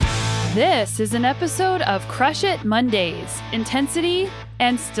This is an episode of Crush It Mondays, Intensity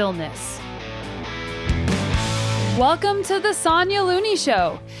and Stillness. Welcome to the Sonia Looney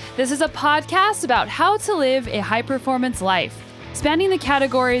Show. This is a podcast about how to live a high-performance life, spanning the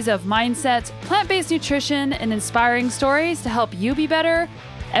categories of mindset, plant-based nutrition, and inspiring stories to help you be better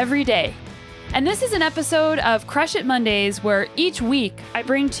every day. And this is an episode of Crush It Mondays where each week I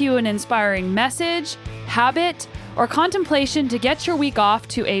bring to you an inspiring message, habit, or contemplation to get your week off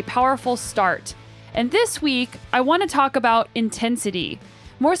to a powerful start. And this week, I want to talk about intensity.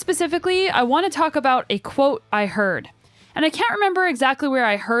 More specifically, I want to talk about a quote I heard. And I can't remember exactly where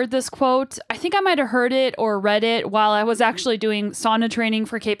I heard this quote. I think I might have heard it or read it while I was actually doing sauna training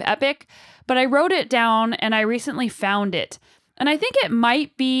for Cape Epic, but I wrote it down and I recently found it. And I think it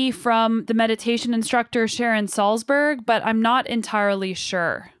might be from the meditation instructor Sharon Salzberg, but I'm not entirely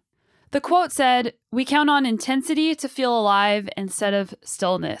sure. The quote said, "We count on intensity to feel alive instead of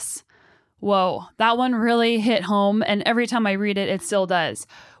stillness." Whoa, that one really hit home, and every time I read it, it still does.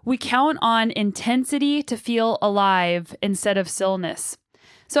 We count on intensity to feel alive instead of stillness.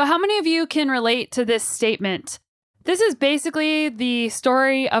 So how many of you can relate to this statement? This is basically the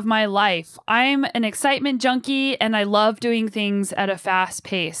story of my life. I'm an excitement junkie, and I love doing things at a fast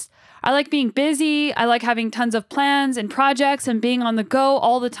pace. I like being busy, I like having tons of plans and projects and being on the go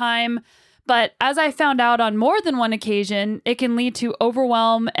all the time. But as I found out on more than one occasion, it can lead to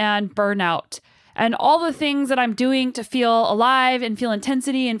overwhelm and burnout. And all the things that I'm doing to feel alive and feel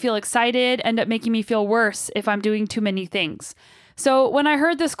intensity and feel excited end up making me feel worse if I'm doing too many things. So when I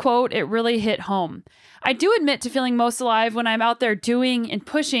heard this quote, it really hit home. I do admit to feeling most alive when I'm out there doing and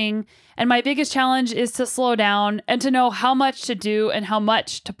pushing, and my biggest challenge is to slow down and to know how much to do and how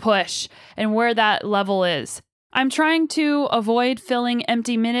much to push and where that level is. I'm trying to avoid filling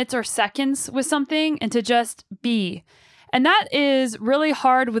empty minutes or seconds with something and to just be. And that is really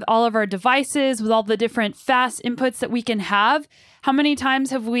hard with all of our devices, with all the different fast inputs that we can have. How many times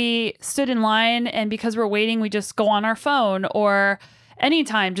have we stood in line and because we're waiting, we just go on our phone, or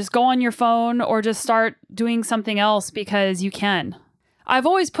anytime, just go on your phone or just start doing something else because you can. I've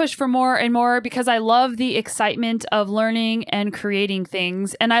always pushed for more and more because I love the excitement of learning and creating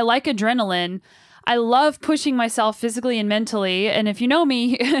things, and I like adrenaline. I love pushing myself physically and mentally, and if you know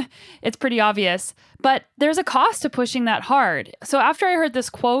me, it's pretty obvious. But there's a cost to pushing that hard. So after I heard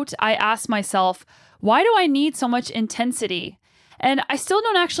this quote, I asked myself, why do I need so much intensity? And I still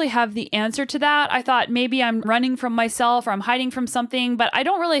don't actually have the answer to that. I thought maybe I'm running from myself or I'm hiding from something, but I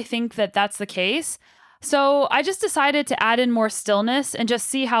don't really think that that's the case. So I just decided to add in more stillness and just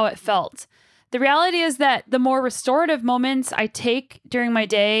see how it felt. The reality is that the more restorative moments I take during my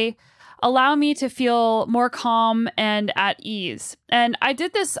day allow me to feel more calm and at ease. And I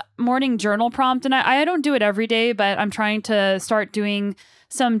did this morning journal prompt, and I don't do it every day, but I'm trying to start doing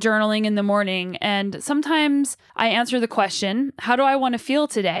some journaling in the morning. And sometimes I answer the question, how do I want to feel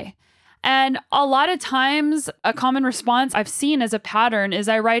today? And a lot of times, a common response I've seen as a pattern is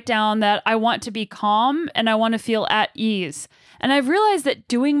I write down that I want to be calm and I want to feel at ease. And I've realized that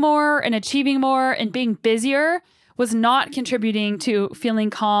doing more and achieving more and being busier was not contributing to feeling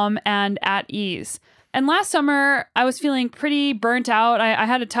calm and at ease. And last summer, I was feeling pretty burnt out. I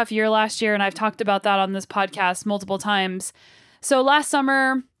had a tough year last year, and I've talked about that on this podcast multiple times. So last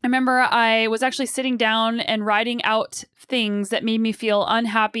summer, I remember I was actually sitting down and writing out things that made me feel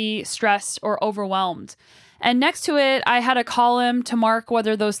unhappy, stressed, or overwhelmed. And next to it, I had a column to mark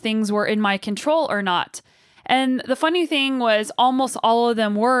whether those things were in my control or not. And the funny thing was almost all of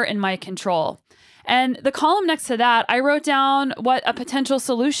them were in my control. And the column next to that, I wrote down what a potential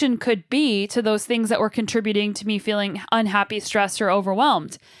solution could be to those things that were contributing to me feeling unhappy, stressed, or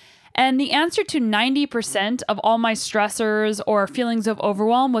overwhelmed. And the answer to 90% of all my stressors or feelings of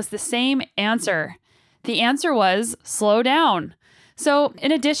overwhelm was the same answer. The answer was slow down. So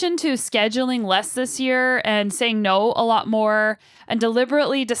in addition to scheduling less this year and saying no a lot more and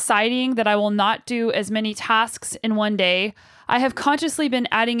deliberately deciding that I will not do as many tasks in one day, I have consciously been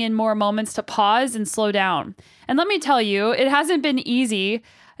adding in more moments to pause and slow down. And let me tell you, it hasn't been easy.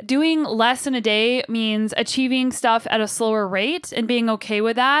 Doing less in a day means achieving stuff at a slower rate and being okay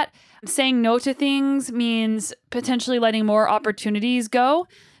with that. Saying no to things means potentially letting more opportunities go,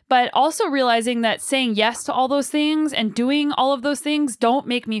 but also realizing that saying yes to all those things and doing all of those things don't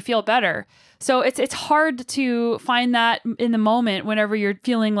make me feel better. So it's hard to find that in the moment whenever you're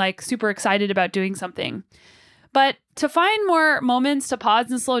feeling like super excited about doing something. But to find more moments to pause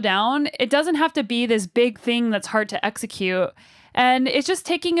and slow down, it doesn't have to be this big thing that's hard to execute. And it's just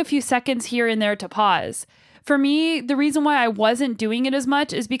taking a few seconds here and there to pause. For me, the reason why I wasn't doing it as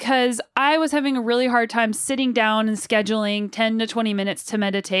much is because I was having a really hard time sitting down and scheduling 10 to 20 minutes to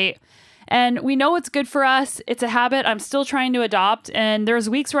meditate. And we know it's good for us. It's a habit I'm still trying to adopt. And there's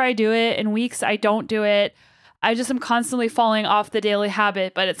weeks where I do it and weeks I don't do it. I just am constantly falling off the daily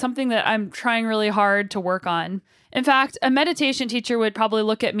habit, but it's something that I'm trying really hard to work on. In fact, a meditation teacher would probably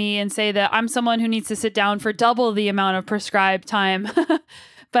look at me and say that I'm someone who needs to sit down for double the amount of prescribed time.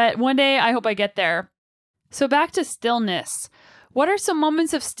 But one day I hope I get there. So back to stillness. What are some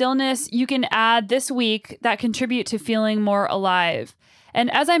moments of stillness you can add this week that contribute to feeling more alive?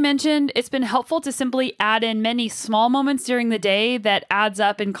 And as I mentioned, it's been helpful to simply add in many small moments during the day that adds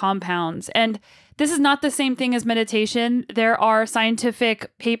up and compounds. And this is not the same thing as meditation. There are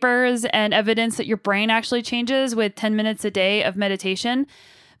scientific papers and evidence that your brain actually changes with 10 minutes a day of meditation.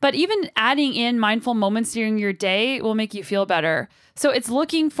 But even adding in mindful moments during your day will make you feel better. So it's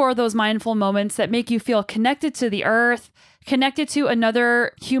looking for those mindful moments that make you feel connected to the earth, connected to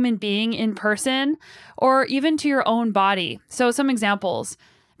another human being in person, or even to your own body. So some examples.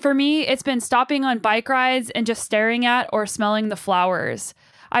 For me, it's been stopping on bike rides and just staring at or smelling the flowers.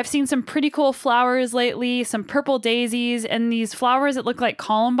 I've seen some pretty cool flowers lately, some purple daisies, and these flowers that look like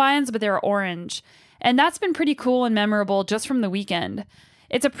columbines, but they're orange. And that's been pretty cool and memorable just from the weekend.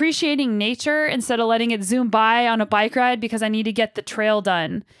 It's appreciating nature instead of letting it zoom by on a bike ride because I need to get the trail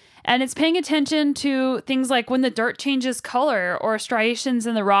done. And it's paying attention to things like when the dirt changes color or striations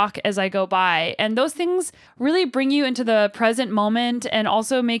in the rock as I go by. And those things really bring you into the present moment and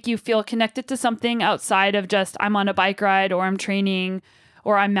also make you feel connected to something outside of just I'm on a bike ride or I'm training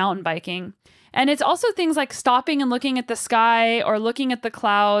or I'm mountain biking. And it's also things like stopping and looking at the sky or looking at the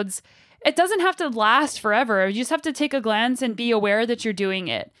clouds. It doesn't have to last forever. You just have to take a glance and be aware that you're doing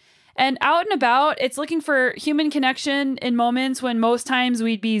it. And out and about, it's looking for human connection in moments when most times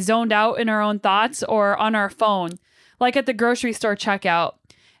we'd be zoned out in our own thoughts or on our phone, like at the grocery store checkout.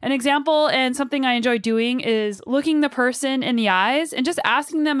 An example and something I enjoy doing is looking the person in the eyes and just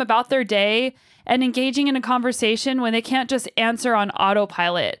asking them about their day and engaging in a conversation when they can't just answer on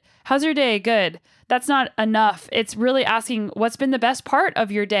autopilot. How's your day? Good. That's not enough. It's really asking what's been the best part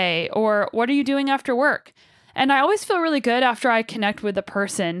of your day or what are you doing after work? And I always feel really good after I connect with a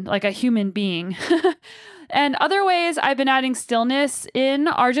person, like a human being. And other ways I've been adding stillness in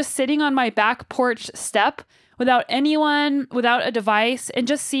are just sitting on my back porch step without anyone, without a device, and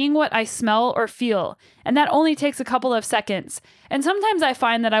just seeing what I smell or feel. And that only takes a couple of seconds. And sometimes I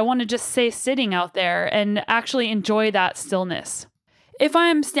find that I want to just stay sitting out there and actually enjoy that stillness. If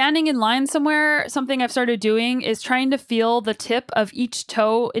I'm standing in line somewhere, something I've started doing is trying to feel the tip of each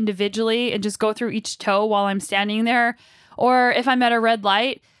toe individually and just go through each toe while I'm standing there. Or if I'm at a red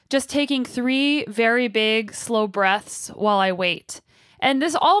light, just taking 3 very big, slow breaths while I wait. And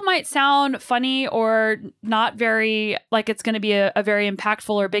this all might sound funny or not very, like it's going to be a very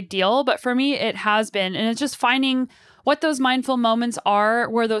impactful or big deal, but for me, it has been. And it's just finding what those mindful moments are,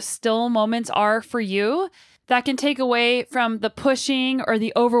 where those still moments are for you, that can take away from the pushing or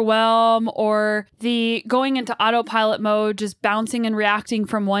the overwhelm or the going into autopilot mode, just bouncing and reacting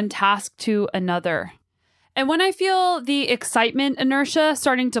from one task to another. And when I feel the excitement inertia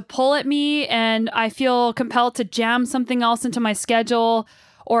starting to pull at me and I feel compelled to jam something else into my schedule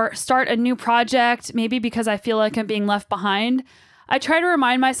or start a new project, maybe because I feel like I'm being left behind, I try to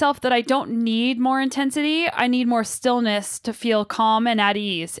remind myself that I don't need more intensity. I need more stillness to feel calm and at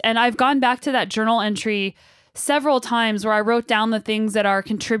ease. And I've gone back to that journal entry several times where I wrote down the things that are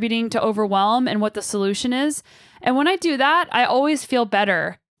contributing to overwhelm and what the solution is. And when I do that, I always feel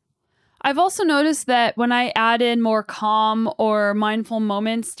better. I've also noticed that when I add in more calm or mindful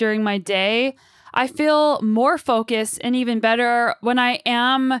moments during my day, I feel more focused and even better when I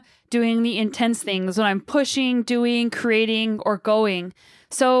am doing the intense things, when I'm pushing, doing, creating, or going.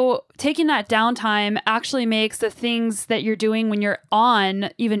 So taking that downtime actually makes the things that you're doing when you're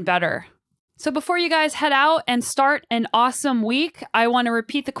on even better. So before you guys head out and start an awesome week, I want to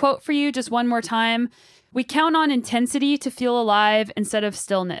repeat the quote for you just one more time. We count on intensity to feel alive instead of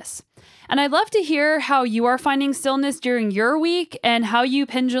stillness. And I'd love to hear how you are finding stillness during your week and how you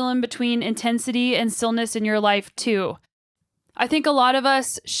pendulum between intensity and stillness in your life too. I think a lot of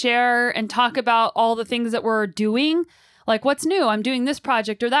us share and talk about all the things that we're doing, like what's new? I'm doing this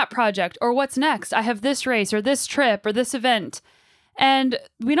project or that project, or what's next? I have this race or this trip or this event. And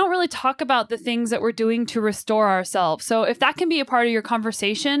we don't really talk about the things that we're doing to restore ourselves. So if that can be a part of your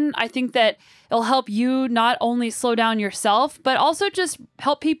conversation, I think that it'll help you not only slow down yourself, but also just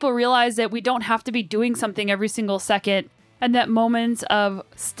help people realize that we don't have to be doing something every single second, and that moments of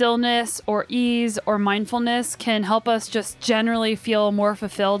stillness or ease or mindfulness can help us just generally feel more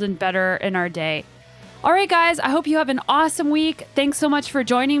fulfilled and better in our day. All right, guys, I hope you have an awesome week. Thanks so much for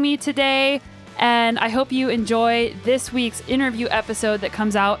joining me today. And I hope you enjoy this week's interview episode that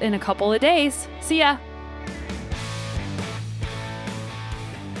comes out in a couple of days. See ya.